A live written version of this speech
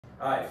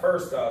All right,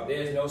 first off,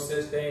 there's no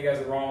such thing as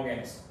a wrong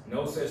answer.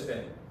 No such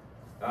thing.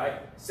 All right,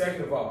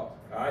 second of all,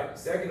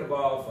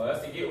 for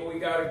us to get where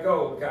we gotta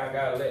go, we kind of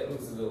gotta let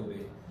loose a little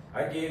bit.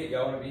 I get it,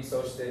 y'all wanna be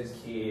social studies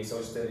kids,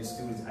 social studies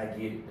students, I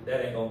get it, but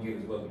that ain't gonna get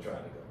us where we're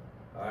trying to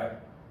go. All right,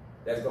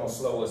 that's gonna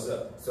slow us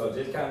up. So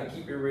just kind of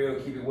keep it real,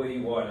 keep it where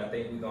you are, and I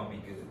think we're gonna be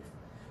good.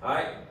 All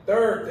right,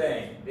 third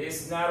thing,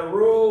 this is not a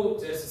rule,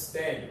 just a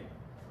standard.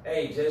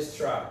 Hey, just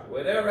try.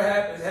 Whatever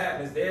happens,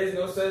 happens. There's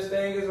no such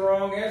thing as a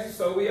wrong answer,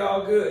 so we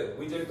all good.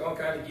 We just gonna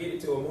kind of get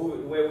it to a move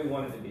it to where we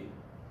want it to be.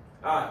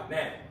 All right,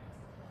 now,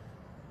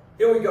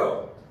 here we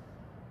go.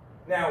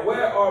 Now,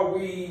 where are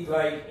we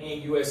like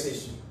in U.S.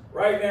 history?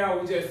 Right now,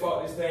 we just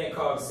fought this thing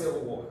called the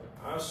Civil War.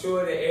 I'm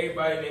sure that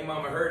everybody and their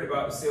mama heard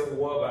about the Civil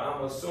War, but I'm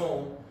gonna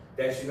assume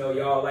that you know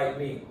y'all like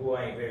me who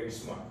ain't very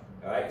smart.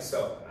 All right,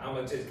 so I'm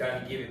gonna just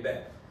kind of give it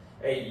back.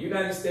 Hey, the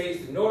United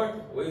States, the North,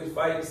 we was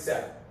fighting the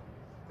South.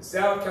 The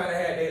South kind of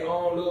had their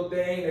own little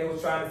thing. They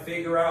was trying to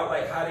figure out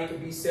like how they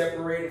could be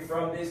separated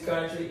from this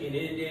country, and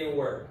it didn't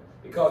work.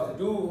 Because the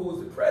dude who was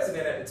the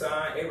president at the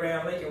time,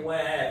 Abraham Lincoln,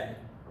 wasn't having it.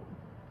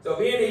 So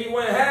being that he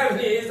wasn't having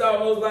it, it's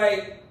almost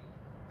like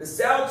the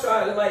South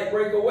tried to like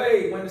break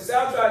away. When the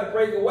South tried to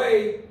break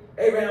away,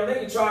 Abraham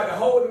Lincoln tried to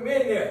hold him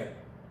in there.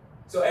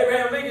 So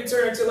Abraham Lincoln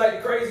turned to like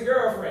the crazy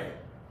girlfriend.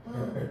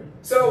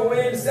 So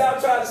when the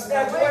South tried to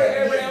snatch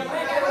away Abraham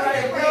Lincoln,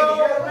 like,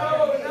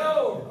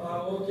 no.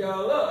 I woke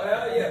y'all up,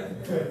 hell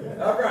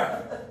yeah. All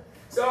right.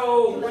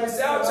 So when the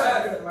South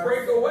tried to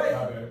break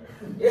away,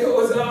 it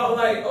was all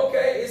like,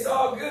 okay, it's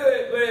all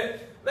good,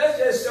 but let's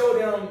just show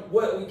them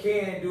what we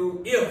can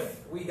do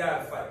if we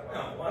gotta fight. We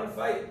don't want to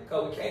fight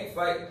because we can't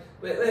fight,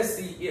 but let's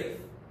see if.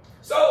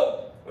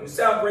 So when the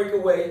South break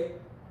away,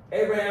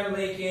 Abraham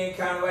Lincoln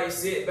kind of like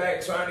sit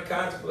back trying to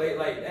contemplate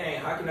like,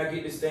 dang, how can I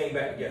get this thing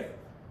back together?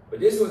 But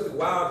this was the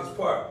wildest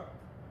part.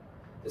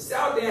 The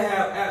South didn't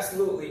have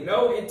absolutely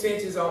no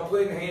intentions on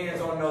putting hands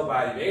on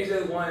nobody. They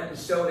just wanted to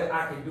show that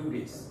I can do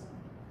this.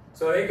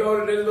 So they go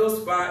to this little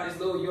spot, this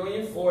little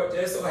Union Fort.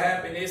 Just so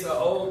happened it's an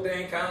old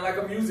thing, kind of like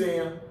a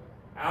museum,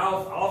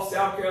 off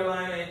South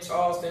Carolina in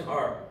Charleston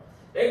Harbor.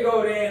 They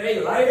go there and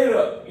they light it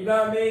up. You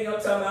know what I mean? I'm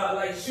talking about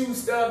like shoot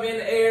stuff in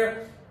the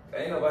air.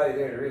 Ain't nobody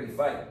there to really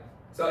fight.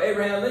 So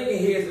Abraham Lincoln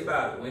hears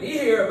about it. When he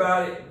hears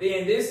about it,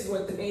 then this is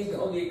when things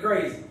gonna get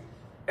crazy.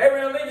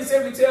 Abraham Lincoln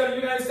simply tell the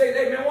United States,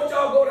 hey man, why don't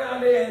y'all go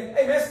down there and,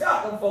 hey man,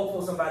 stop them folks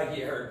before somebody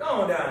get hurt. Go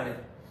on down there.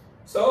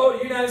 So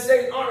the United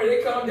States Army,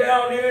 they come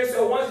down there.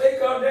 So once they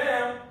come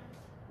down,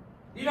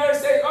 the United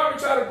States Army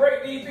try to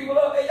break these people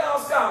up. Hey, y'all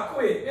stop,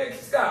 quit,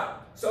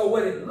 stop. So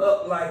what it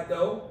looked like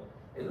though,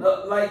 it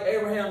looked like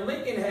Abraham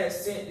Lincoln had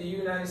sent the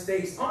United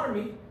States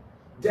Army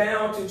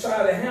down to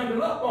try to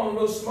handle up on a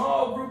little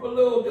small group of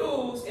little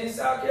dudes in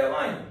South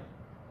Carolina.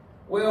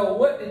 Well,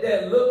 what did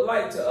that look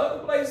like to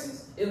other places?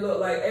 It looked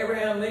like,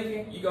 Abraham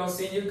Lincoln, you gonna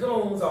send your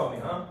goons on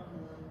me, huh?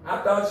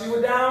 I thought you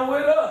were down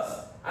with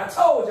us. I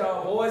told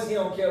y'all boys, he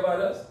don't care about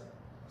us.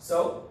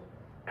 So,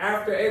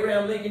 after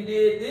Abraham Lincoln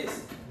did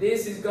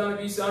this is gonna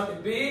be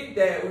something big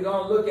that we're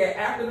gonna look at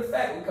after the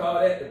fact. We call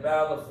that the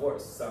Battle of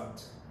Fort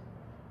Sumter.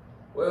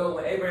 Well,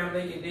 when Abraham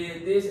Lincoln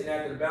did this, and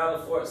after the Battle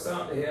of Fort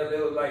Sumter, hell,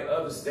 there was like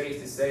other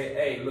states that say,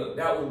 hey, look,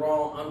 that was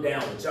wrong, I'm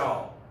down with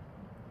y'all.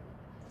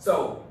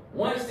 So,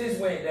 once this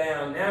went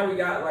down, now we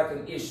got like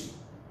an issue.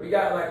 We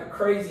got like a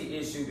crazy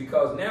issue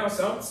because now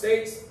some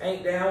states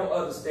ain't down with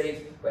other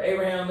states, but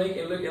Abraham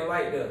Lincoln looking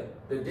like the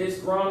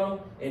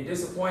disgruntled and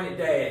disappointed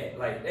dad.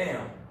 Like,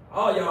 damn,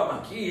 all y'all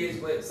my kids,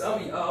 but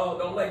some of y'all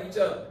don't like each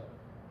other.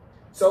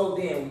 So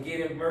then we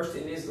get immersed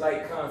in this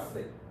like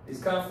conflict.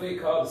 This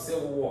conflict called the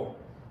Civil War.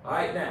 All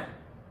right, now,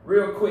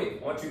 real quick,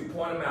 I want you to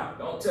point them out.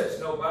 Don't touch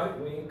nobody.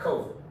 We ain't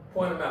COVID.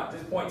 Point them out.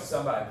 Just point to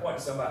somebody. Point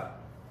to somebody.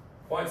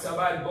 Point to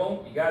somebody,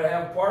 boom, you gotta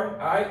have a partner.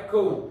 All right,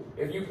 cool.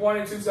 If you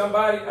pointing to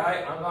somebody, all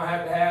right, I'm gonna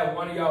have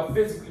one of y'all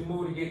physically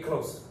move to get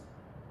closer.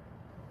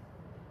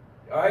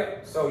 All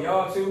right, so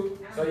y'all two,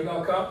 so you're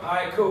gonna come? All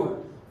right,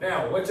 cool.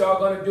 Now, what y'all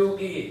gonna do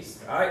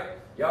is, all right,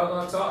 y'all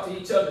gonna talk to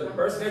each other. The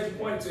person that you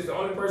pointing to is the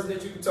only person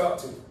that you can talk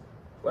to.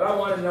 What I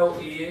wanna know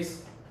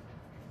is,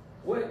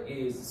 what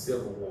is the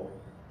Civil War?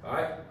 All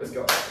right, let's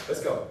go,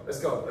 let's go, let's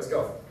go, let's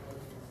go.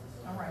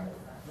 All right.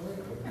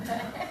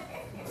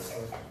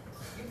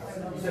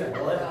 You said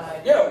what?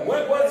 Yeah,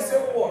 what was the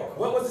Civil War?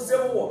 What was the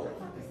Civil War?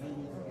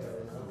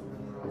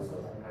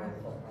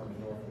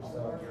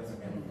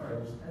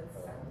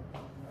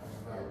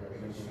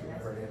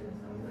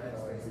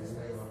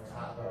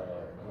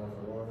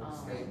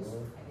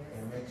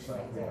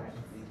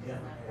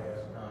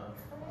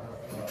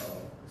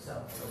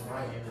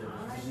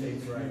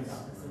 States' rights. States' rights.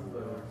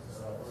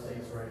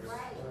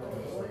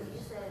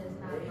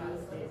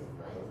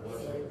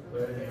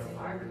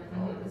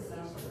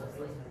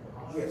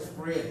 Yeah,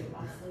 spreading.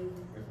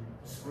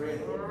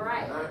 Spreading.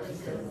 Right.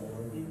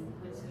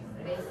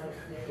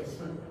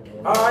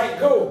 All right,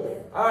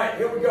 cool. All right,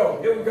 here we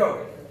go. Here we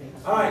go.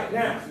 All right,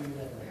 now,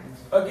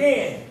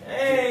 again,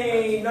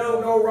 ain't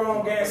no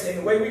wrong answer. And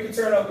the way we can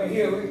turn up in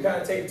here, we can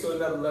kind of take it to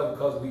another level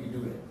because we can do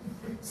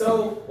that.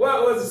 So,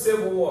 what was the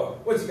Civil War?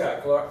 What you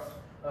got, Clark?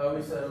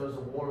 We said it was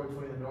a war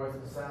between the North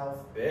and the South,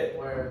 Bet.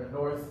 where the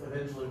North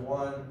eventually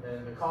won,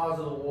 and the cause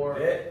of the war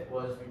Bet.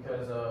 was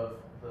because of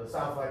the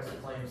South likes to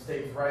claim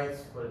states'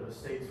 rights, but it was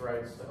states'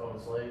 rights to own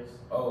slaves.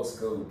 Old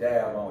school,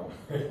 dab on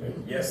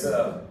you. Yes,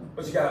 sir.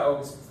 What you got,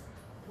 Otis?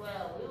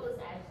 Well, we was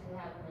actually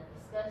having a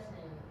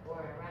discussion,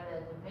 or rather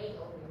a debate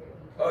over here.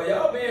 Oh,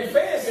 y'all being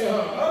fancy,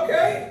 huh?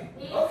 Okay.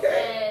 He Okay.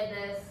 said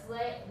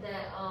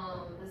that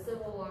the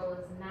Civil War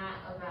was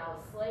not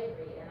about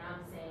slavery, and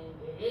I'm saying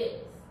it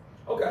is.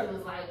 Okay. He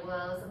was like,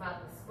 well, it's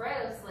about the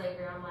spread of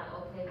slavery. I'm like,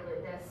 okay,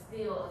 but that's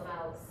still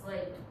about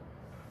slavery.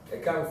 They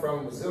come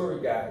from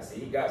Missouri guys.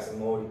 He got some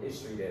more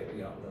history that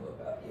we don't know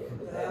about yet.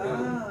 But that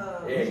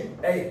dude,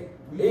 yeah. Hey,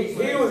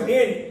 he was in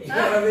it. You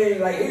know what I mean?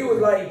 Like he was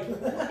like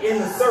in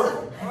the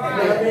circle. You know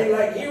what I mean?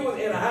 Like he was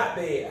in a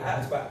hotbed,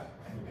 hot spot.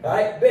 All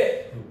right,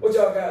 bet. What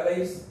y'all got,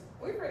 ladies?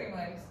 We pretty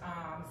much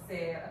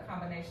said a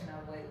combination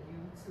of what you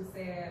two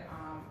said.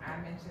 I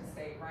mentioned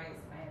state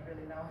rights. I didn't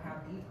really know how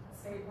deep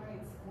state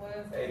rights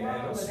was. Hey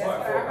man, no but smart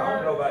that's what folk. I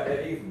don't know about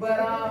that either.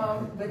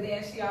 But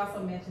then she also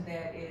mentioned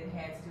that it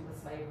had to do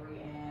with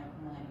slavery and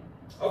money.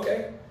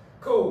 Okay,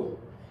 cool.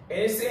 And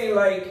it seemed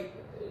like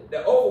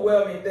the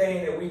overwhelming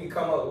thing that we can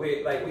come up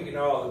with, like we can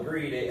all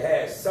agree that it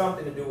has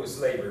something to do with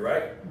slavery,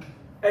 right?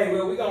 Hey,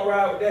 well, we're going to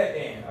ride with that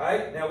then, all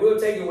right? Now, we'll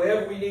take it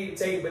wherever we need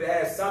to take it, but it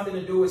has something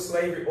to do with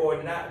slavery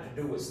or not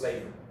to do with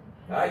slavery,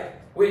 all right?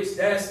 Which,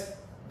 that's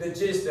the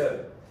gist of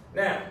it.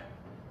 Now,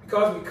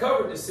 because we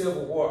covered the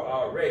Civil War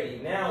already,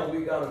 now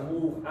we're going to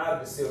move out of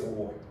the Civil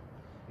War.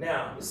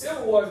 Now, the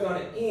Civil War is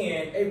going to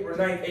end April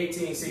 9th,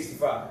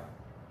 1865.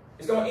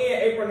 It's going to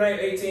end April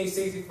 9th,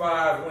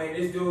 1865 when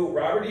this dude,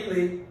 Robert E.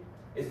 Lee,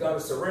 is going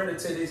to surrender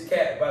to this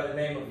cat by the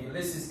name of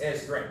Ulysses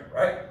S. Grant,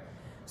 right?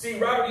 See,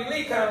 Robert E.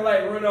 Lee kind of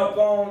like run up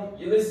on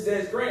Ulysses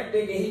S. Grant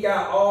thinking he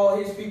got all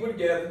his people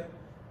together.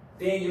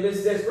 Then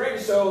Ulysses S.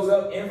 Grant shows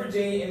up in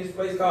Virginia in this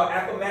place called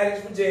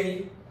Appomattox,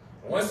 Virginia.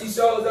 And once he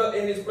shows up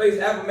in this place,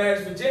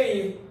 Appomattox,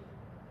 Virginia,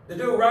 the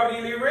dude, Robert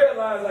E. Lee,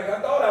 realized, like,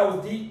 I thought I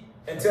was deep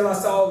until I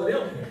saw all of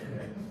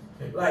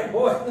them. Like,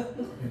 boy.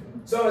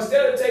 So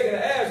instead of taking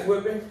an ass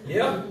whipping,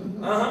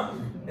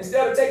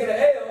 instead of taking an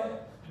L,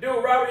 the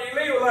dude, Robert E.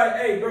 Lee, was like,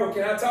 hey, bro,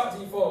 can I talk to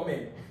you for a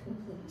minute?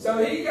 So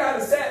he kind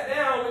of sat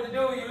down with the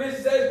dude,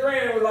 Ulysses S.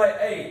 Grant, and was like,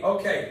 hey,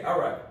 okay, all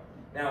right.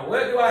 Now,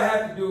 what do I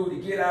have to do to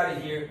get out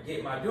of here,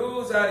 get my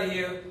dudes out of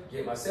here,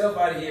 get myself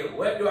out of here?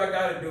 What do I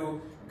got to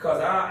do?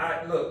 Because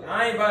look,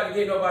 I ain't about to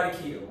get nobody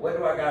killed. What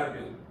do I got to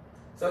do?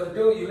 So the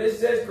dude,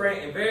 Ulysses S.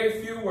 Grant, in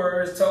very few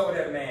words, told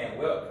that man,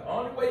 well, the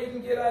only way you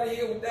can get out of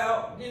here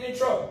without getting in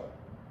trouble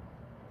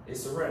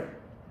is surrender.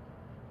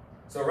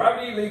 So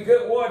Robert E. Lee,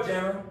 good war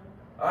general.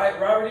 All right,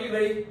 Robert E.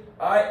 Lee.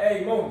 All right,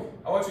 hey, Mooney,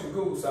 I want you to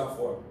Google something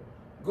for me.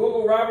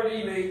 Google Robert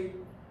E. Lee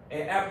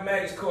and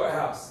Appomattox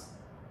Courthouse.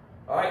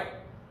 All right?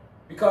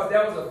 Because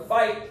there was a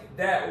fight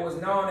that was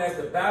known as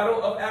the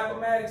Battle of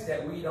Appomattox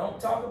that we don't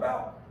talk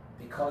about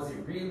because it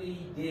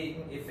really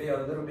didn't, it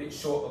fell a little bit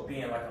short of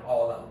being like an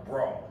all-out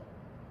brawl.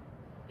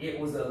 It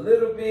was a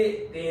little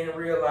bit, then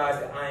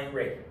realized that I ain't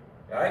ready.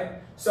 All right?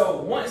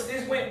 So once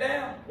this went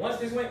down, all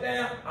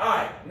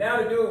right,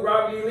 now the dude,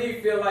 Robert E.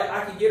 Lee, feel like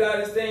I can get out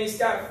of this thing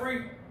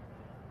scot-free.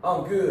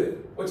 I'm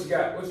good. What you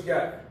got?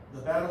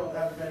 The Battle of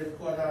Appomattox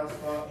Courthouse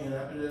fought in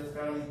Appomattox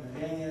County,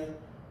 Virginia,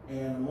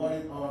 and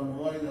on the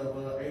morning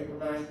of April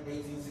 9th,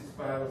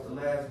 1865 was the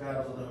last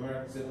battle of the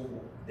American Civil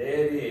War. There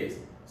it is.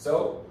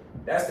 So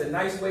that's the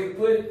nice way to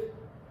put it.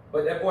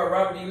 But that boy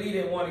Robert E. Lee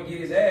didn't want to get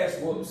his ass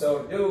whooped,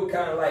 so the dude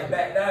kind of like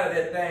backed out of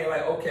that thing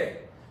like, okay.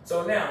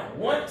 So now,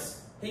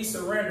 once he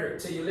surrendered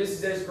to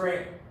Ulysses S.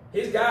 Grant,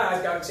 his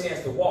guys got a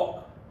chance to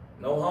walk.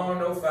 No harm,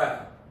 no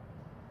foul.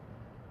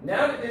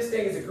 Now that this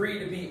thing is agreed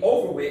to be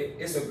over with,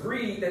 it's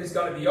agreed that it's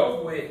going to be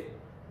over with.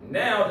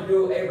 Now the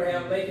dude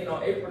Abraham Lincoln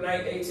on April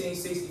 9th,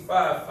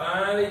 1865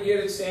 finally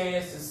get a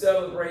chance to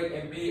celebrate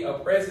and be a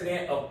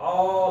president of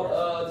all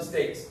the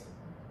states.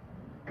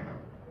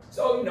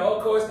 So, you know,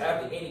 of course,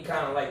 after any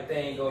kind of like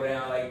thing go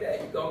down like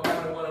that, you're going to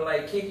kind of want to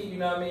like kick it, you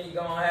know what I mean?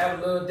 You're going to have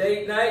a little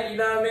date night, you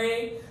know what I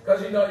mean?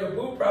 Because, you know, your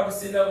boo probably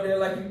sitting over there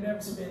like, you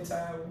never spend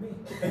time with me.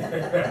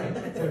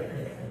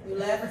 You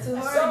laughing too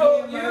hard.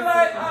 So you're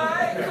like, all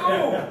right,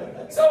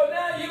 cool. So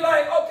now you're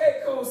like,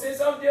 okay, cool.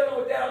 Since I'm dealing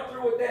with that, I'm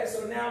through with that.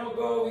 So now I'm going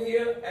to go over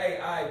here. Hey,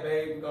 all right,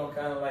 babe, we're going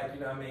to kind of like, you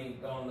know what I mean,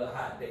 go on a little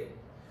hot date.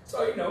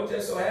 So, you know,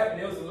 just so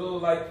happened, there was a little,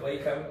 like, play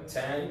coming to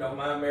town. You know,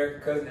 my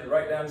American cousin is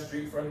right down the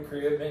street from the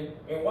crib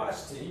in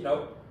Washington, you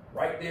know,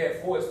 right there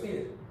at Ford's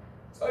Pier.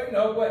 So, you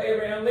know, but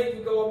Abraham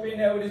Lincoln go up in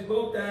there with his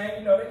boo thing.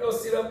 You know, they go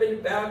sit up in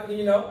the balcony,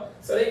 you know.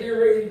 So they get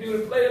ready to do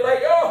the play. They're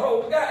like,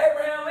 yo, we got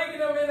Abraham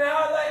Lincoln up in there.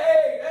 I was like,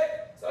 hey.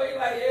 So he's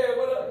like, yeah,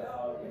 what up,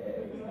 y'all? Yeah,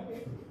 you know what I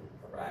mean?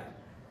 All right.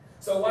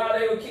 So while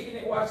they were kicking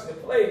it, watching the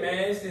play,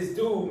 man, it's this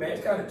dude, man,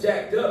 it's kind of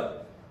jacked up.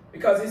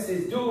 Because it's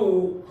this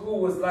dude who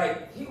was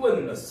like, he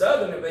wasn't a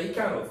Southerner, but he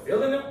kind of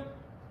feeling him.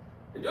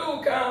 The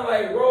dude kind of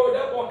like rolled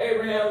up on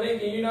Abraham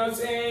Lincoln, you know what I'm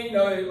saying? You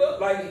know, it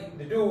looked like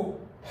the dude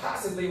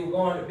possibly was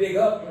going to big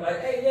up and like,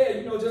 hey, yeah,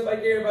 you know, just like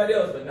everybody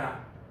else, but nah.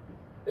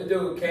 The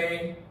dude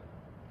came,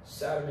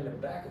 shot him in the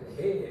back of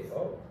the head,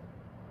 oh.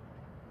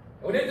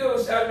 When this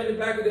dude shot him in the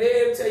back of the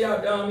head, tell you how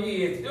dumb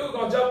he is. The dude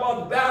gonna jump off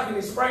the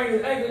balcony, sprain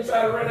his ankle, and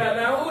try to run out.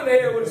 Now, who in the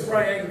hell with a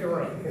sprained ankle can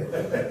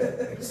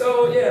run?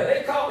 So, yeah,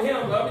 they caught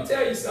him. Let me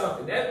tell you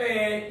something. That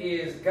man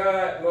is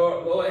God,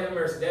 Lord have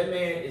mercy. That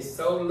man is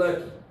so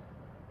lucky.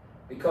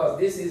 Because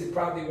this is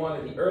probably one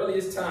of the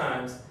earliest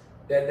times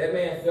that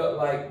man felt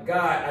like,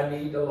 God, I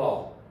need the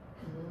law.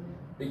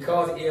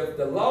 Because if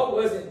the law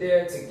wasn't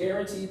there to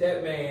guarantee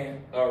that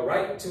man a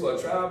right to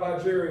a trial by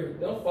jury,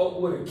 them folk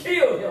would have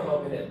killed him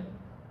over there.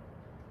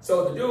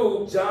 So the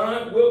dude,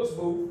 John Wilkes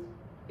Booth,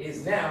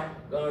 is now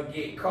going to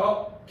get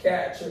caught,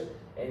 captured,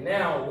 and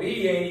now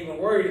we ain't even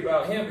worried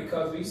about him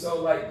because we so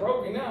like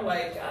broken now,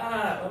 like,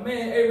 God, my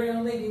man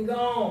Abraham Lincoln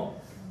gone.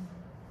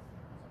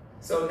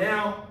 So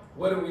now,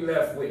 what are we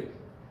left with?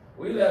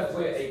 We left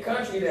with a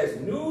country that's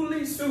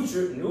newly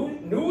sutured,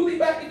 newly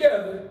back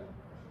together,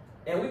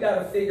 and we got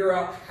to figure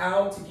out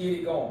how to get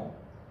it going.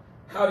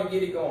 How to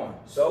get it going.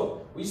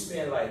 So we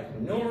spent like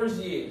numerous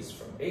years,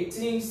 from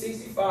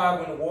 1865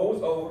 when the war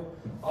was over,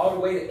 all the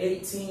way to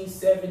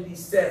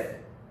 1877.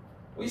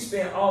 We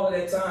spent all of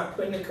that time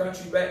putting the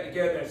country back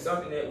together in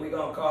something that we're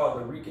going to call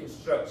the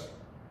Reconstruction.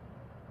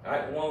 All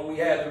right, when we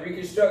had the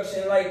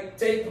Reconstruction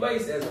take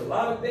place, there's a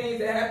lot of things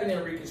that happened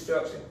in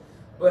Reconstruction.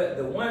 But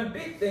the one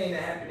big thing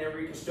that happened in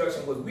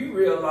Reconstruction was we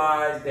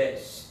realized that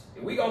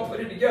if we're going to put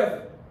it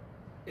together,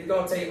 it's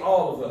going to take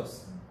all of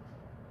us.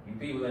 You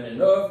people in the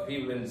North,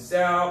 people in the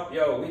South,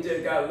 yo, we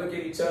just got to look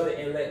at each other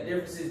and let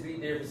differences be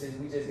differences.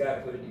 We just got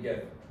to put it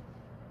together.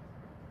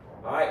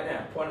 All right,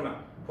 now, point them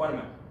out. Point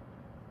them out.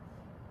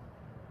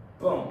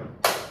 Boom.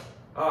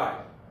 All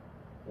right.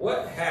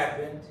 What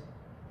happened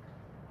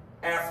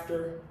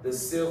after the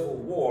Civil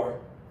War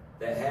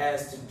that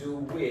has to do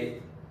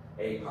with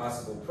a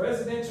possible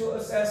presidential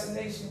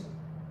assassination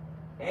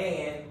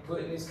and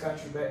putting this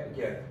country back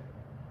together?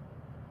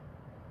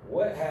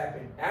 What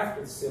happened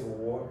after the Civil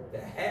War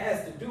that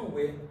has to do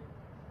with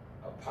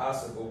a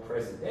possible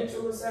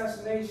presidential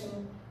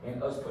assassination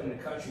and us putting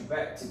the country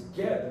back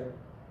together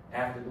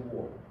after the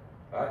war?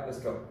 All right, let's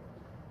go.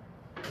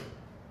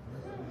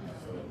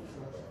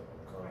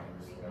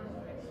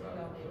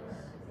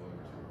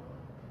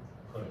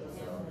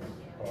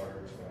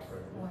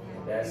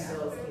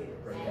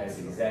 That's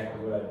exactly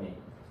what I need.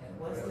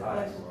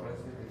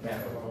 Now,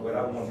 what I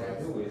want to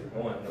do is, I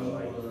want to know,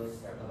 like,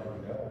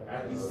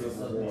 after the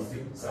Civil War,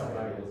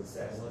 somebody was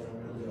assassinated.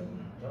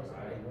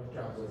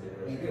 Was it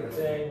a good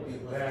thing,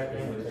 bad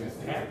thing, was just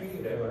happy?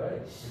 They were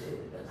like,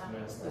 shit,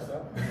 that's messed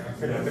up. That's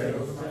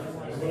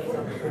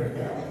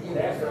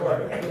the part.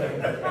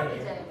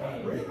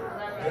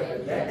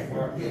 That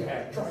part, we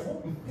had trouble.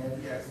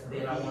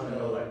 Then I want to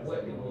know, like,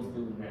 what do we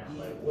do now?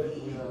 Like, what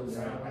do we do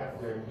now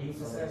after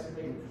he's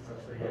assassinated?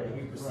 What do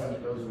we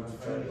proceed to do to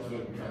try to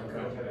get him to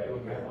come back?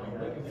 I'm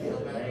looking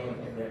for the name of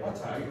that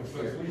entire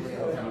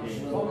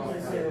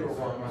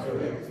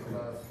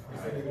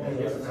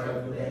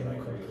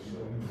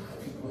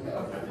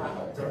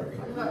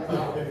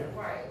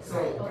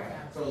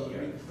So the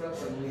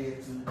Reconstruction led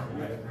to,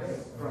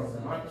 from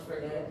my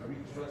perspective, the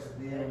Reconstruction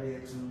then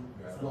led to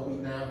what we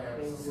now have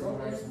as the Civil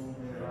Rights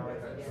Movement and all that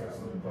type of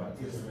stuff.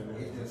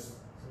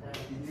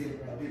 It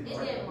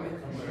didn't work.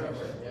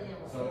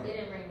 So, It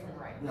didn't bring to the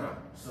right. no,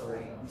 so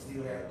we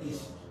still have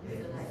issues.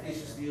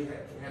 Issues still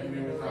haven't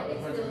been resolved.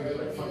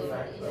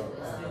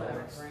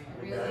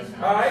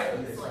 All right.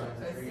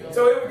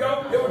 So here we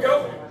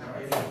go.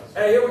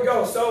 Hey, here we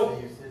go.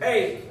 So,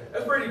 hey,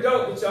 that's pretty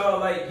dope that y'all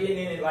like getting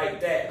in it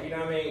like that. You know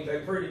what I mean?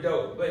 Like pretty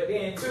dope. But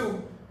then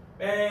too,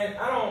 man,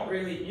 I don't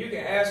really, you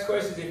can ask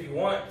questions if you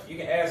want. You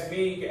can ask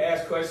me, you can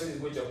ask questions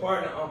with your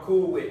partner. I'm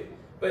cool with it.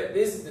 But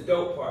this is the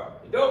dope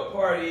part. The dope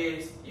part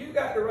is you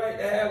got the right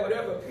to have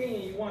whatever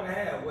opinion you want to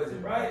have. Was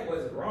it right?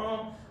 Was it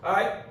wrong? All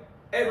right.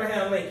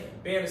 Abraham Lincoln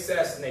being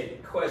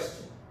assassinated.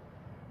 Question.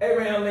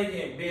 Abraham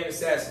Lincoln being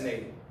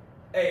assassinated.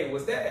 Hey,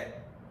 was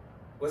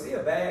he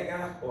a bad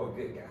guy or a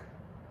good guy?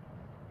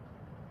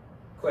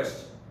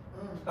 Question.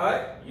 All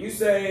right. You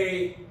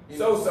say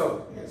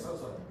so-so. Yeah,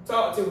 so-so.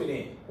 Talk to me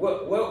then.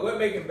 What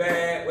make him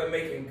bad? What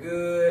make him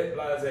good?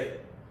 Blase.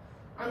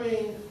 I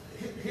mean,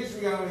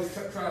 history always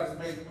tries to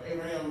make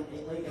Abraham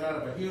Lincoln out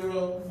of a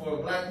hero for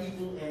black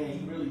people, and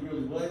he really,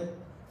 really wasn't.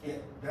 And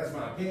that's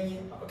my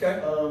opinion.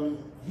 Okay.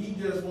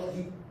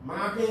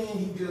 My opinion,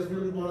 he just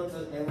really wanted to,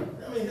 and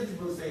I mean, history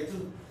will say it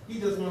too, he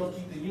just wanted to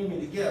keep the union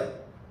together.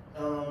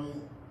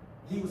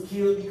 He was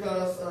killed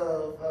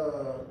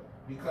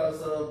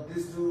because of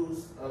this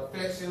dude's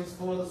affections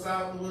for the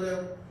South or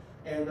whatever,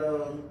 and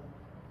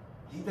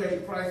he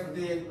paid the price. But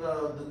then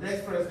the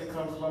next president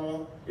comes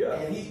along,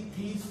 and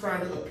he's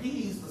trying to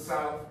appease the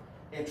South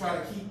and try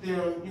to keep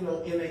them, you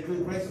know, in their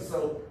good graces.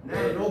 So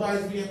now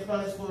nobody's being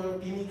punished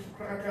for any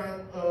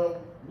kind of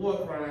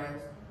war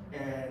crimes,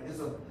 and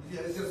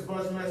it's just a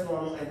bunch of mess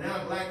going on. And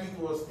now black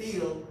people are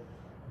still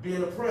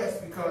being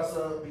oppressed because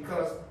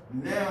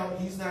now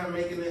he's not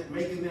making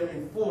them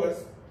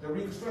enforce the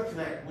Reconstruction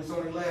Act, which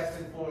only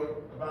lasted for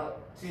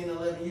about 10,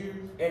 11 years.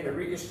 And the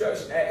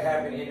Reconstruction Act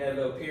happened in that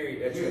little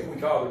period that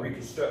we call the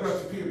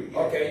Reconstruction. Period, yeah.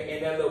 Okay,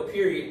 in that little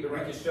period, the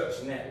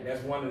Reconstruction Act,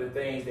 that's one of the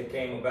things that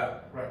came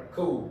about. Right.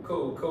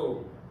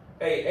 Cool.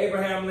 Hey,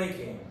 Abraham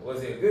Lincoln,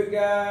 was he a good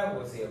guy?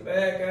 Was he a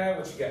bad guy?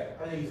 What you got?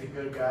 I think he's a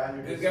good guy.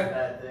 He did Good guy? some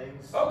bad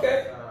things.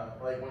 Okay.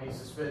 Like when he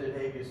suspended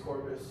habeas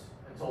corpus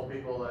and told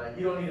people like,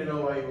 you don't need to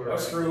know why you were I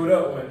arrested. screwed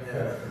up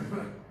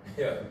one.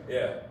 Yeah.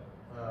 Yeah.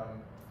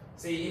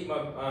 See,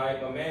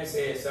 my man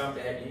said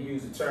something, and he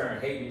used the term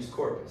habeas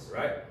corpus,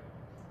 right?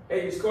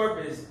 Habeas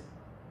corpus,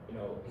 you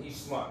know, he's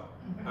smart.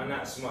 I'm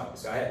not smart,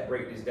 so I had to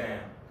break this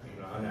down.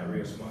 You know, I'm not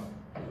real smart.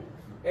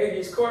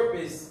 Habeas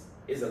corpus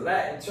is a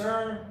Latin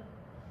term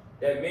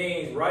that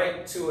means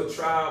right to a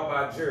trial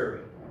by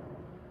jury.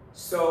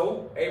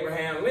 So,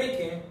 Abraham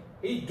Lincoln,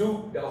 he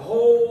duped the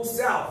whole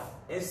South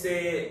and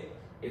said,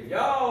 if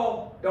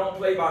y'all don't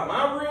play by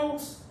my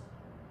rules,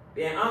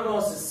 then I'm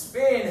going to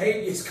suspend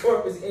habeas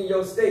corpus in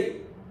your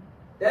state.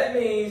 That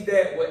means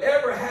that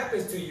whatever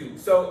happens to you,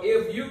 so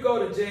if you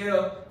go to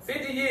jail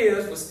 50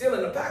 years for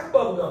stealing a pack of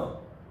bubble gum,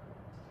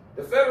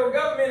 the federal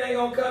government ain't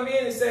going to come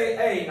in and say,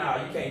 hey,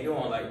 nah, you can't do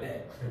it like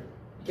that.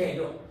 You can't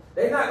do it.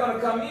 They're not going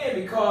to come in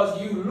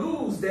because you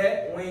lose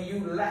that when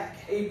you lack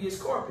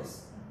habeas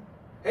corpus.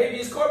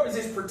 Habeas corpus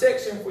is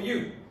protection for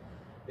you.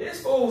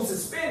 This fool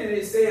suspended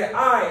it, said,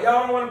 all right,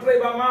 y'all don't want to play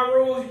by my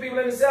rules, you people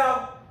in the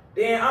South?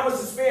 Then I'm going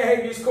to suspend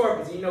habeas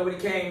corpus. You know what he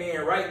came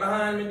in right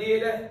behind him and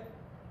did that?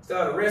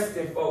 Started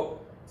arresting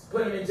folk.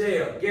 Put him in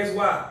jail. Guess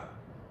why?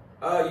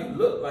 You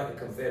look like a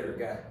Confederate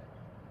guy.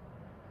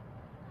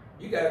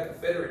 You got a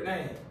Confederate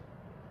name.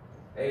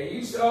 Hey,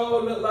 you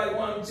sure look like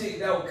one of them chicks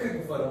that was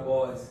cooking for them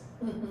boys.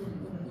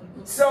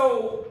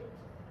 So,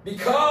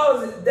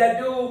 because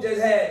that dude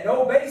just had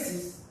no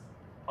basis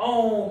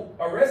on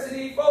arresting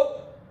these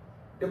folk,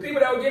 the people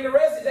that were getting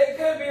arrested, they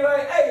could be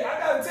like, hey, I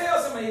got to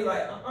tell somebody. He's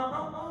like,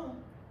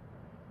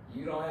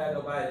 You don't have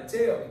nobody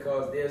to tell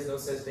because there's no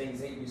such thing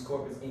as habeas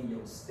corpus in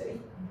your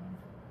state.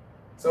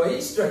 So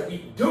he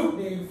duped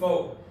these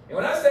folk. And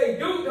when I say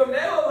duped them,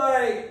 they were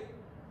like,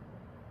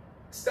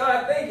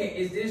 start thinking,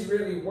 is this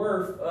really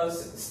worth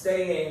us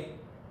staying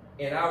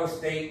in our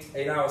state,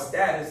 in our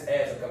status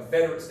as a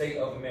Confederate state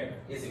of America?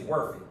 Is it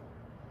worth it?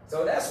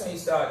 So that's when you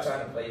start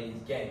trying to play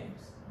these games.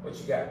 What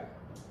you got?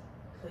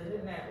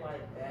 Couldn't that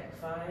like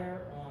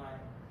backfire on,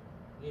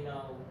 you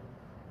know,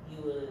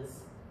 he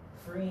was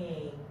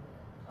freeing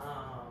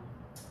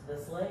the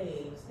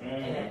slaves in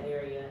that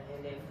area,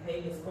 and if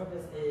habeas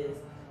corpus is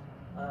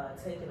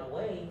taken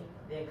away,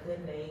 then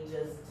couldn't they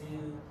just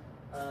do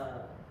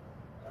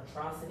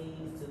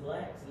atrocities to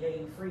blacks? Yeah,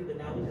 you free, but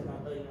now we just gonna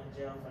throw you in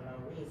jail for no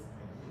reason.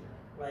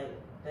 Like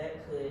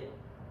that could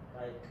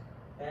like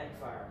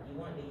backfire. You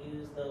want to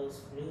use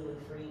those newly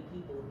freed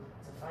people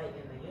to fight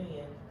in the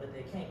union, but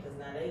they can't because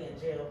now they in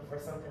jail for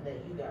something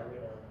that you got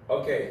rid of.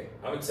 Okay,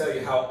 I'm gonna tell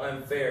you how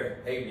unfair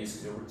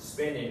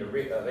suspending the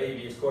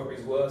habeas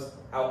corpus was.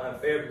 How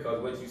unfair,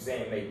 because what you're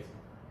saying makes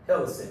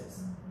hella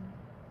sense.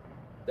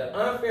 The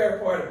unfair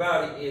part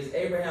about it is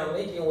Abraham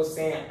Lincoln was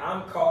saying,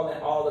 I'm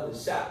calling all of the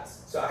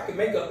shots. So I can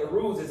make up the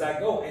rules as I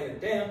go, and the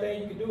damn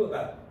thing you can do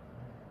about it.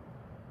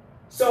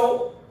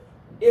 So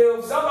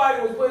if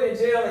somebody was put in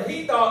jail and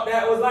he thought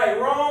that was like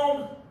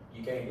wrong,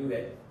 you can't do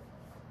that.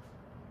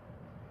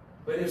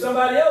 But if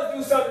somebody else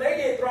do something, they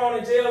get thrown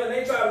in jail and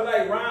they try to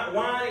like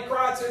whine and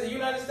cry to the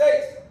United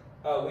States.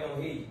 Oh, we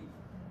don't hear you.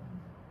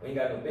 We ain't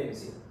got no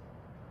business here.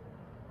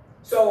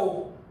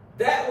 So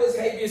that was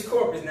habeas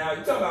corpus. Now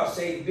you're talking about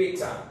shady big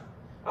time.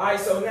 All right,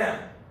 so now,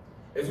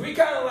 as we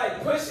kind of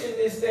like pushing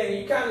this thing,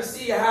 you kind of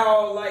see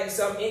how like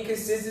some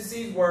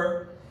inconsistencies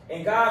were.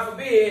 And God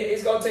forbid,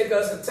 it's going to take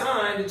us some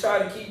time to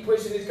try to keep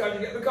pushing this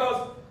country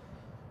because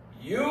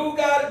you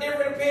got a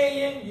different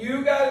opinion,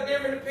 you got a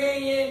different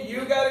opinion,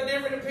 you got a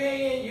different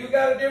opinion, you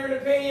got a different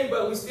opinion,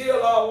 but we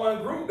still are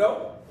one group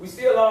though. We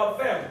still are a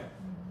family.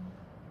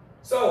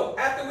 So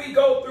after we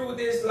go through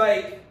this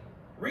like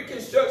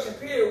Reconstruction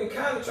period, we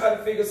kind of try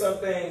to figure some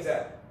things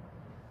out.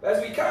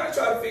 As we kind of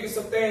try to figure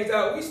some things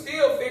out, we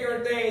still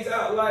figuring things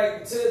out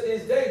like to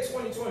this day,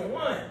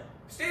 2021.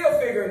 Still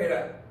figuring it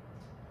out.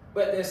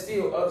 But there's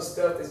still other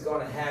stuff that's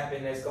going to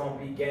happen that's going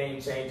to be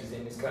game changers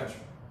in this country.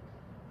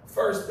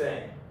 First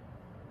thing,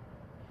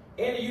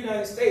 in the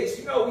United States,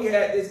 you know, we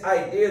had this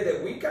idea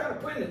that we kind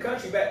of putting the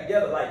country back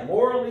together like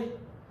morally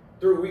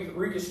through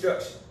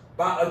Reconstruction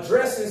by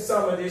addressing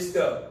some of this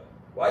stuff.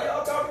 Why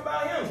y'all talking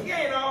about him? He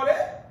ain't all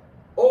that.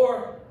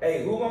 Or,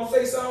 hey, who gonna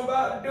say something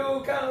about the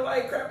dude kind of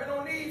like crapping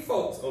on these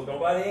folks? Oh,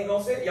 nobody ain't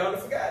gonna say it. Y'all done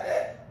forgot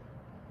that.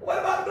 What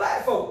about the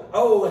black folk?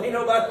 Oh, ain't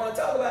nobody want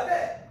to talk about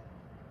that.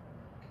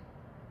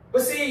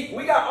 But see,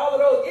 we got all of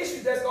those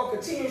issues that's going to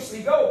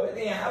continuously go. But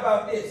then how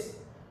about this?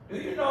 Do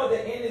you know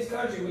that in this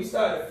country, we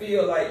start to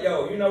feel like,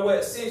 yo, you know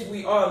what? Since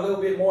we are a little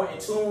bit more in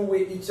tune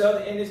with each other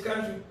in this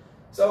country,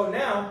 so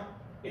now,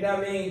 you know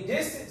what I mean,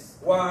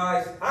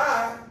 distance-wise,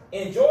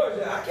 in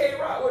Georgia, I can't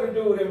rock with a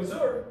dude in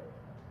Missouri.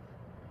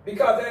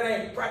 Because that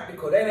ain't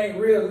practical. That ain't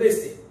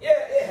realistic. Yeah,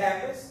 it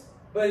happens,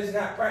 but it's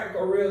not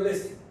practical or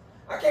realistic.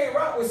 I can't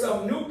rock with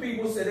some new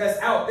people that's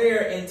out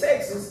there in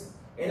Texas,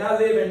 and I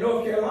live in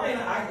North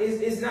Carolina.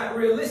 It's not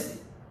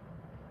realistic.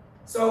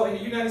 So in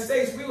the United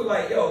States, we were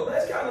like, yo,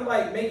 let's kind of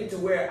like make it to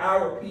where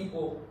our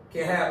people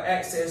can have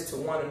access to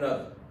one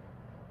another.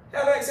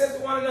 Have access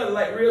to one another,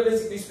 like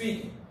realistically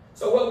speaking.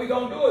 So what we're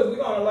going to do is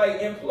we're going to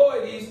like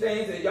employ these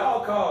things that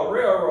y'all call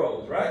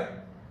railroads, right?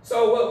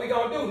 So what we're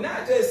going to do,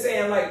 not just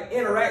saying like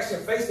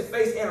interaction,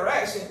 face-to-face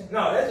interaction.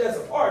 No, that's just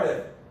a part of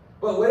it.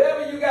 But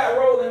whatever you got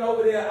rolling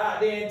over there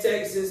out there in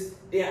Texas,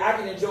 then I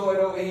can enjoy it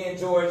over here in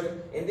Georgia,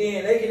 and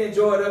then they can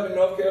enjoy it up in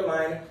North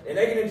Carolina, and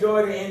they can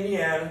enjoy it in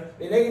Indiana,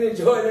 and they can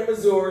enjoy it in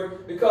Missouri,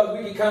 because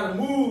we can kind of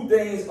move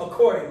things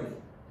accordingly.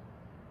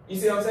 You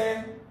see what I'm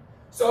saying?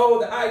 So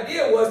the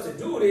idea was to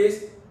do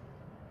this.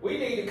 We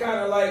need to kind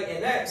of like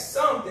enact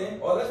something,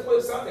 or let's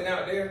put something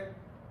out there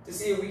to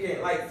see if we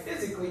can like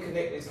physically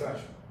connect this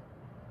country.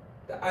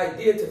 The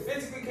idea to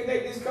physically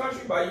connect this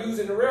country by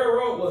using the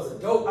railroad was a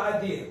dope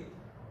idea.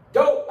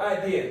 Dope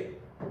idea.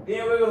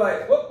 Then we were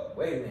like, whoop,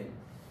 wait a minute.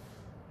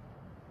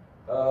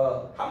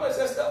 How much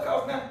that stuff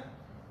cost now?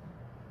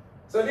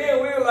 So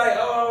then we were like,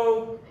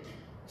 oh,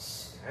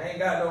 I ain't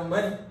got no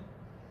money.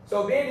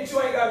 So being that you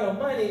ain't got no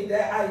money,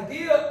 that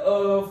idea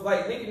of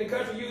like linking the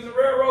country using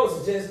railroads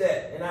is just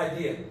that, an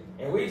idea.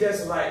 And we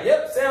just like,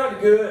 yep,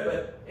 sounded good,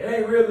 but it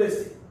ain't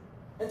realistic.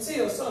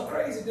 Until some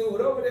crazy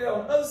dude over there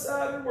on the other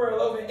side of the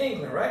world, over in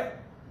England, right?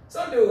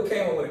 Some dude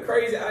came up with a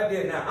crazy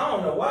idea. Now, I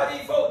don't know why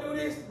these folk do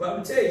this, but I'm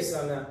going to tell you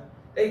something now.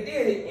 They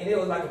did it, and it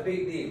was like a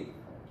big deal.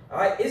 All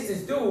right, it's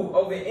this dude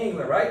over in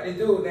England, right? This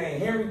dude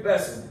named Henry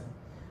Bessemer.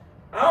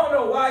 I don't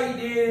know why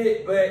he did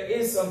it, but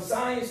it's some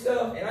science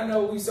stuff, and I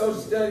know we social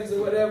studies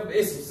or whatever, but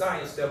it's some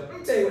science stuff. Let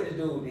me tell you what the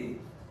dude did.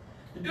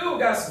 The dude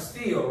got some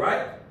steel,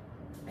 right?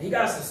 He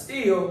got some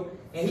steel,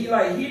 and he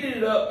like heated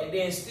it up, and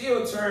then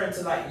steel turned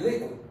to like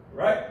liquid,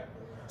 right?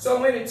 So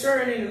when it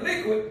turned into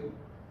liquid,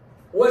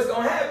 what's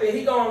gonna happen,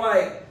 he gonna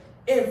like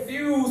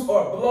infuse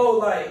or blow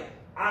like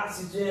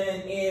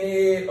oxygen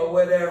in it or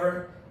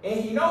whatever. And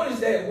he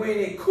noticed that when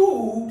it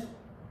cooled,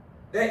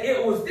 that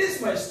it was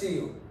this much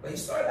steel. But he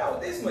started out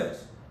with this much.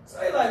 So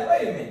he like,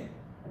 wait a minute.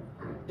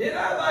 Did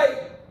I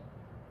like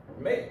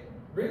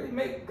really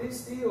make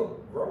this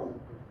steel grow?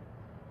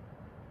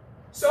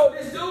 So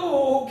this dude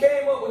who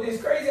came up with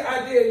this crazy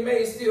idea and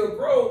made steel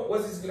grow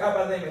was this guy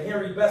by the name of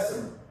Henry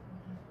Bessemer.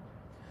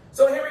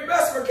 So Henry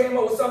Bessemer came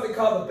up with something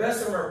called the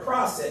Bessemer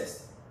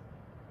process.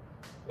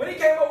 When he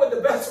came up with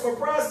the Bessemer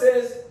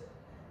process,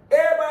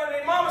 everybody and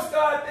their mama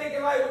started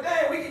thinking like, well,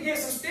 dang, we can get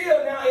some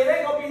steel now. It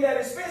ain't going to be that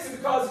expensive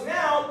because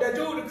now that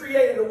dude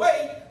created a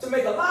way to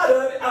make a lot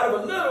of it out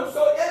of a little.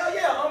 So hell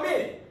yeah, I'm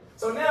in it.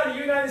 So now in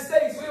the United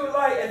States, we were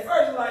like, at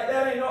first, like,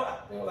 that ain't no,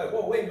 we were like,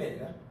 whoa, wait a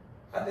minute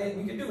now. I think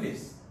we can do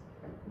this.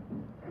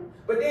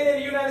 But then in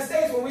the United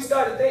States, when we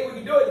started to think we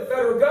could do it, the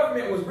federal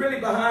government was really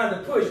behind the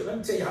push. Let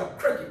me tell you how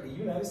crooked the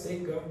United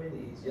States government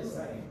is. Yes,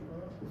 I am.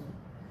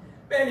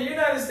 Man, the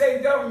United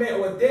States government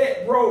was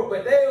dead broke,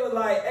 but they were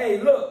like,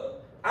 hey,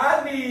 look,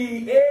 I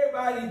need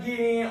everybody to get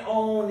in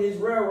on this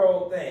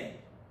railroad thing.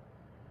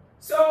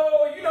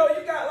 So, you know,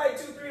 you got like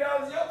 $2,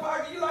 $3 in your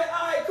pocket. You're like,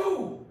 all right,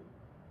 cool.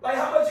 Like,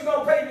 how much you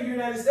going to pay the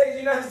United States? The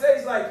United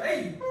States like,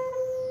 hey,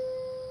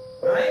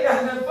 I ain't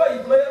got nothing for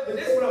you, player, but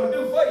this is what I'm going to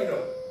do for you,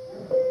 though.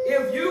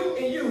 If you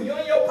and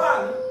your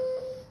partner,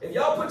 if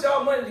y'all put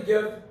y'all money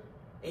together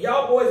and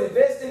y'all boys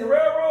invest in the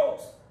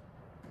railroads,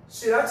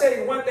 shit, I tell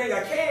you one thing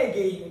I can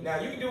give you. Now,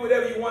 you can do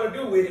whatever you want to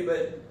do with it,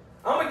 but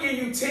I'm going to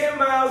give you 10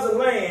 miles of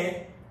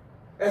land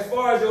as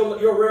far as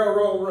your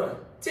railroad run.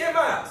 10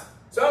 miles.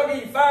 So I'm going to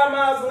give you 5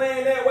 miles of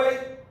land that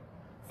way,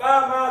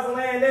 5 miles of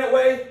land that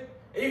way,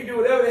 and you can do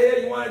whatever the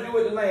hell you want to do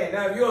with the land.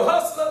 Now, if you're a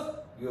hustler,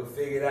 you'll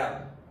figure it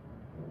out.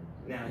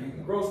 Now, you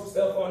can grow some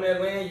stuff on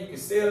that land. You can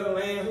sell the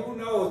land. Who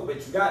knows?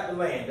 But you got the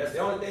land. That's the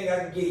only thing I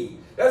can give you.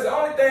 That's the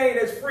only thing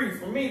that's free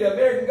from me, the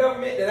American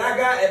government, that I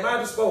got at my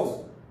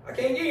disposal. I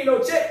can't give you no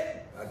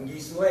check. I can give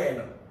you some land,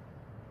 though.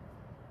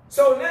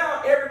 So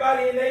now,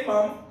 everybody and their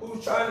mama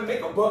who's trying to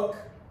make a buck,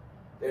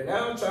 they're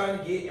now trying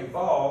to get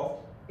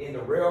involved in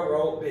the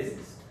railroad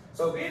business.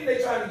 So being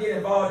they're trying to get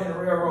involved in the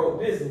railroad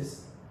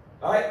business,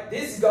 all right,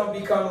 this is going to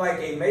become like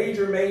a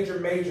major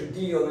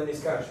deal in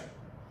this country.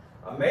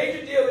 A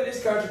major deal in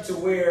this country to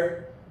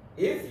where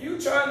if you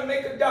trying to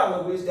make a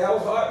dollar, which that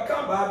was hard to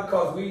come by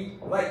because we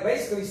like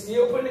basically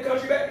still putting the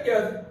country back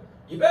together,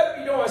 you better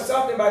be doing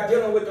something by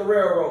dealing with the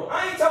railroad.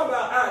 I ain't talking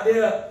about out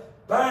there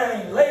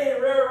buying,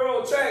 laying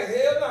railroad tracks.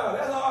 Hell no,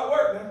 that's hard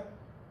work, man.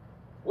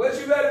 What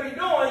you better be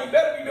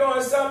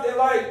doing something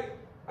like,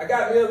 I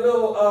got me a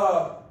little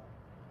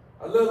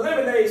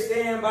lemonade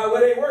stand by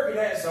where they working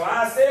at, so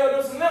I sell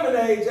them some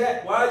lemonade,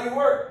 Jack, while you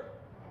work.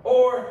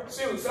 Or,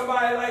 shoot,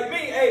 somebody like me,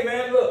 hey,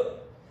 man,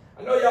 look,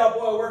 I know y'all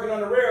boys working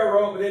on the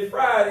railroad, but it's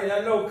Friday, and I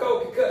know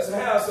Coke can cut some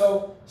house,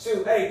 so,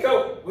 shoot, hey,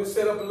 Coke, we'll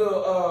set up a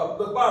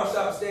little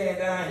barbershop stand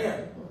down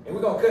here, and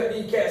we're going to cut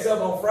these cats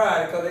up on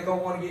Friday because they're going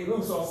to want to get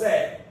loose on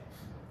Saturday,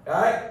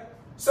 all right?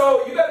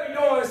 So you got to be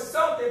doing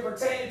something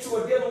pertaining to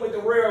or dealing with the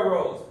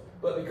railroads,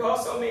 but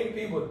because so many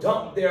people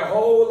dump their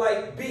whole,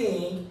 like,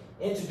 being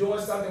into doing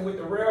something with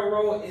the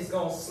railroad is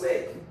going to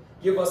Slick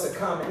give us a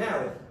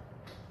commonality.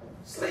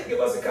 Slick give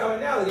us a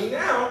commonality.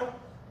 Now,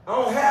 I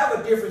don't have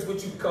a difference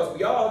with you because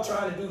we all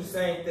trying to do the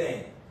same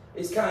thing.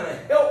 It's kind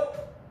of help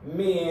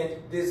mend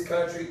this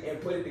country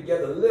and put it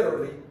together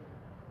literally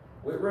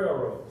with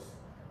railroads.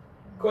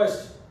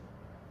 Question?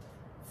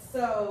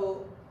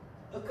 So,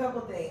 a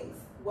couple things.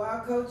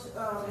 While Coach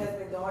has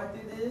been going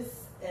through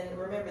this, and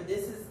remember,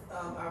 this is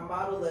our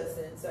model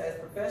lesson, so as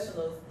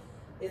professionals,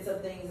 it's some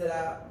things that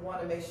I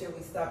want to make sure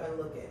we stop and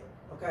look at,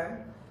 okay?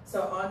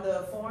 So on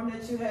the form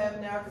that you have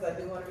now, because I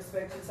do want to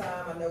respect your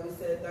time, I know we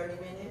said 30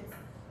 minutes.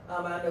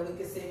 I know we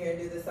could sit here and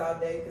do this all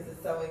day because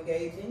it's so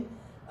engaging.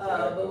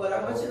 But what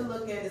I want you to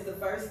look at is the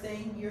first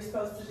thing you're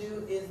supposed to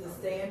do is the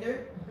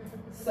standard.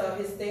 So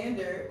his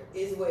standard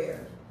is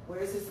where?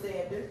 Where's his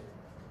standard?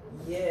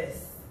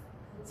 Yes.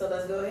 So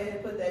let's go ahead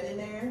and put that in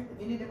there.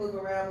 If you need to move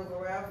around,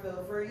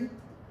 feel free.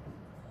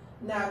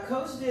 Now,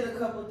 Coach did a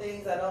couple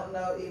things. I don't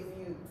know if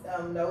you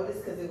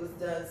noticed because it was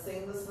done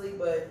seamlessly,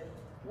 but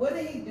what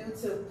did he do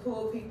to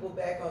pull people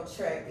back on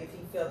track if he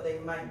felt they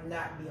might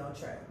not be on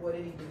track? What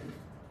did he do?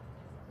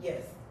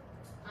 Yes.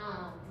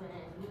 When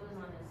he was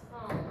on his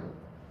phone,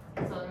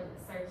 told him to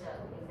search up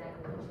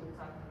exactly what you were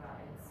talking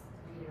about and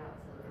read it out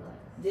to the class.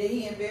 Did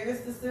he embarrass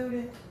the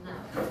student? No.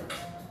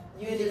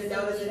 You didn't even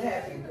notice it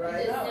happened, He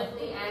right? just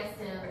simply asked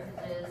him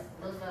to just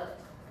look up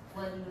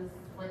what you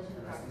were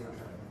talking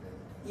about.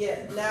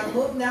 Yeah.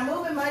 Now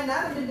moving might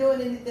not have been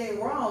doing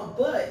anything wrong,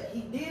 but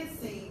he did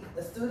see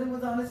the student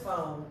was on his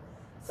phone.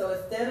 So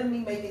instead of me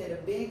making it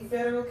a big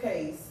federal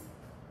case,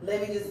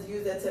 let me just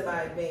use that to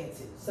my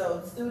advantage.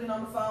 So student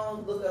on the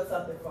phone, look up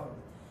something for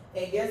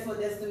me. And guess what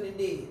that student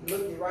did?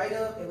 Looked it right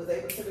up and was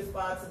able to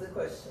respond to the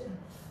question.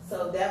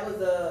 So that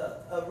was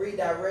a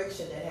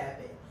redirection that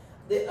happened.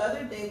 The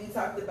other thing we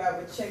talked about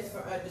with checks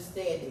for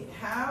understanding.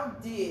 How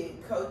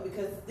did Coach,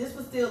 because this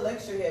was still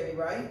lecture heavy,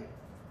 right?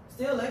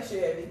 Still lecture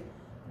heavy.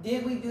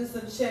 Did we do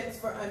some checks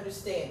for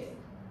understanding?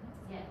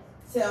 Yes.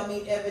 Tell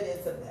me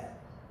evidence of that.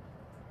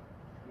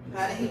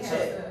 How did he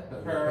check? The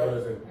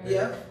parallel.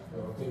 Yep.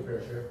 Team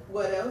fair share.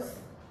 What else?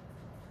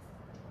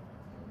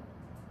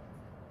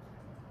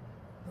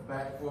 The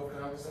back and forth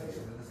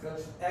conversation, the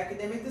discussion.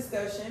 Academic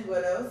discussion.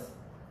 What else?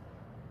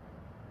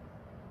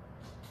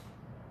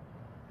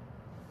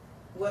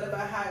 What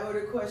about high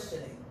order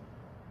questioning?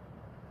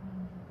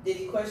 Did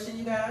he question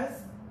you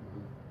guys?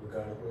 What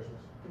kind of questions?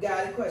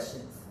 Guided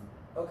questions.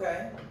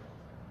 Okay.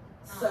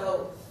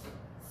 So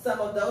some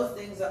of those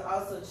things are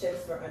also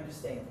checks for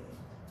understanding.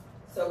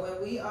 So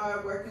when we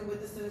are working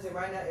with the students, and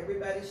right now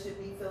everybody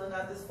should be filling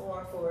out this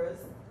form for us,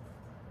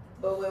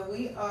 but when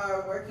we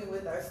are working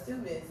with our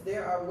students,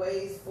 there are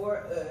ways for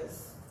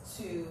us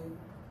to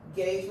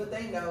gauge what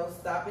they know,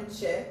 stop and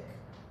check,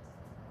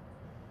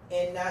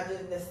 and not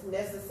just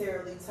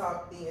necessarily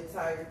talk the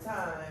entire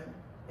time,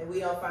 and we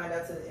don't find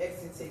out to the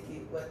exit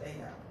ticket what they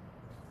know.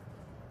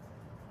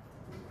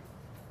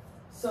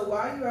 So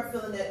while you are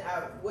filling that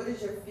out, what is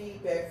your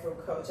feedback from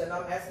Coach? I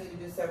know I'm asking you to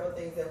do several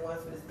things at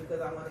once, but it's because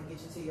I want to get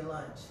you to your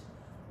lunch.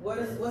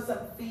 What's some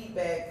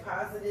feedback,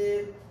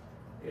 positive?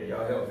 Yeah,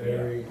 y'all help me.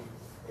 Very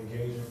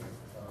engaging.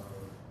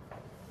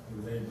 He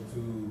was able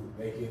to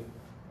make it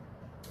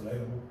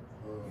relatable.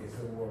 Get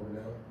Civil War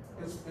renowned.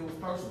 It was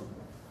personal.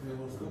 It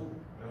was cool.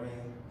 I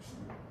mean,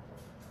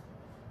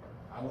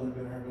 I wouldn't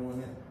have been here doing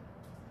that.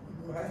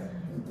 Right.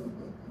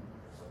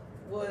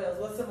 What else?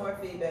 What's some more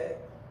feedback?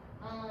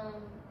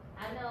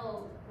 I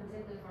know,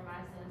 particularly for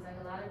my students, like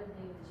a lot of the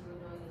things that you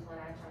were doing is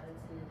what I try to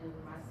tend to do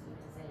with my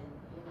students, and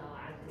you know,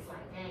 I just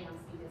like, dang, I'm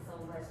speaking so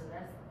much, so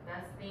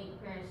that's think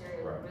parent share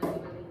is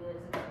really, really good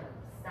to kind of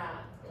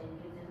stop and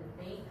get them to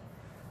think.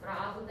 But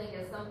I also think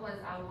at some points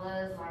I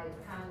was like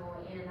kind of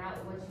going in and out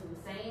with what you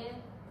were saying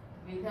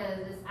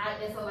because it's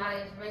a lot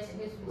of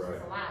information. History is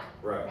just a lot,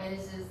 and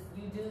it's just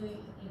you do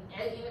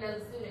even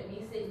as a student,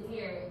 me sitting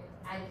here,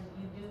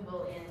 you do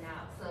go in and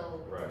out.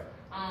 So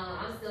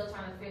I'm still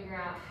trying to figure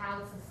out how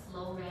to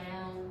slow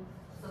down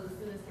so the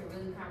students can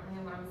really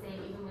comprehend what I'm saying.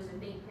 Even with the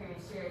think,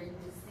 parent, share, you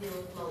can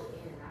still flow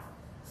in and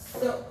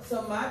out.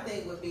 So my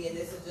thing would be, and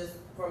this is just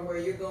from where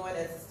you're going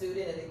as a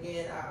student, and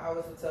again, I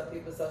always would tell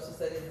people social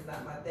studies is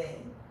not my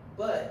thing.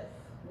 But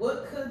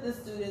what could the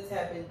students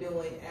have been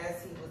doing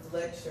as he was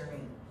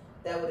lecturing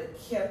that would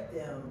have kept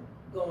them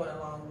going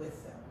along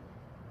with him?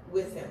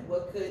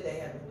 What could they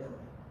have been doing?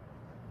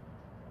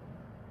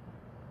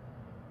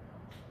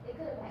 They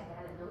could have had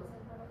guided notes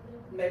in front of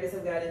them. Maybe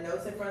some guided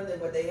notes in front of them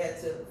where they had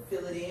to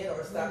fill it in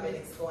or stop and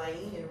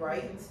explain and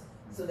write,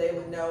 so they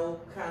would know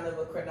kind of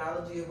a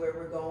chronology of where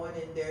we're going,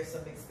 and there's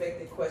some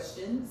expected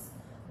questions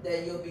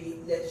that you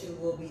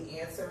will be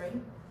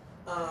answering,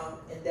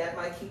 and that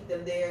might keep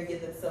them there and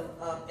give them some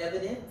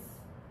evidence.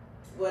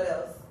 What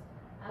else?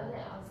 I would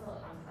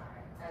also, I'm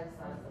sorry, I just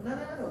thought of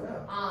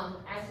No.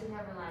 actually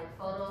having like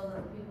photos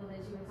of the people that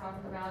you were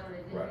talking about or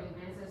the different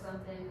events or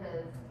something,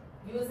 because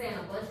you were saying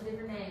a bunch of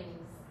different names.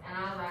 And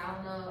I was like, I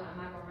don't know, I'm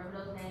not gonna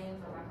remember those names,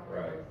 I'm not gonna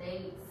remember those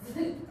dates.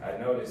 I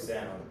know this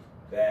sounds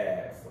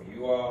bad for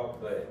you all,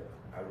 but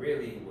I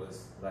really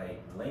was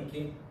like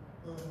linking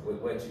with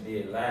what you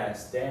did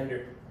last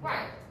standard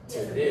Right. to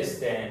Yeah. this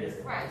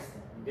standard. Right.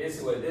 This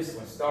is where this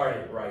one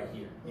started right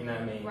here. You know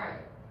what I mean? Right.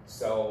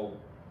 So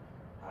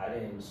I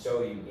didn't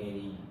show you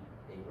any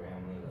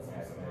Abraham Lincoln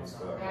mathematics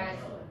course. Gotcha.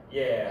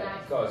 Yeah,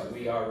 Gotcha. because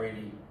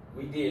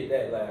we did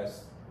that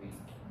last week.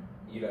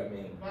 You know what I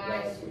mean?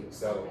 Last Gotcha. week.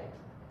 So, Okay.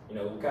 you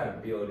know, we're kind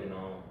of building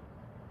on.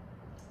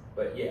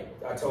 But yeah,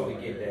 I totally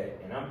get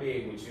that. And I'm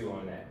big with you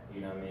on that.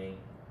 You know what I mean?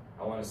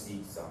 I want to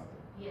see something.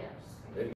 Yeah.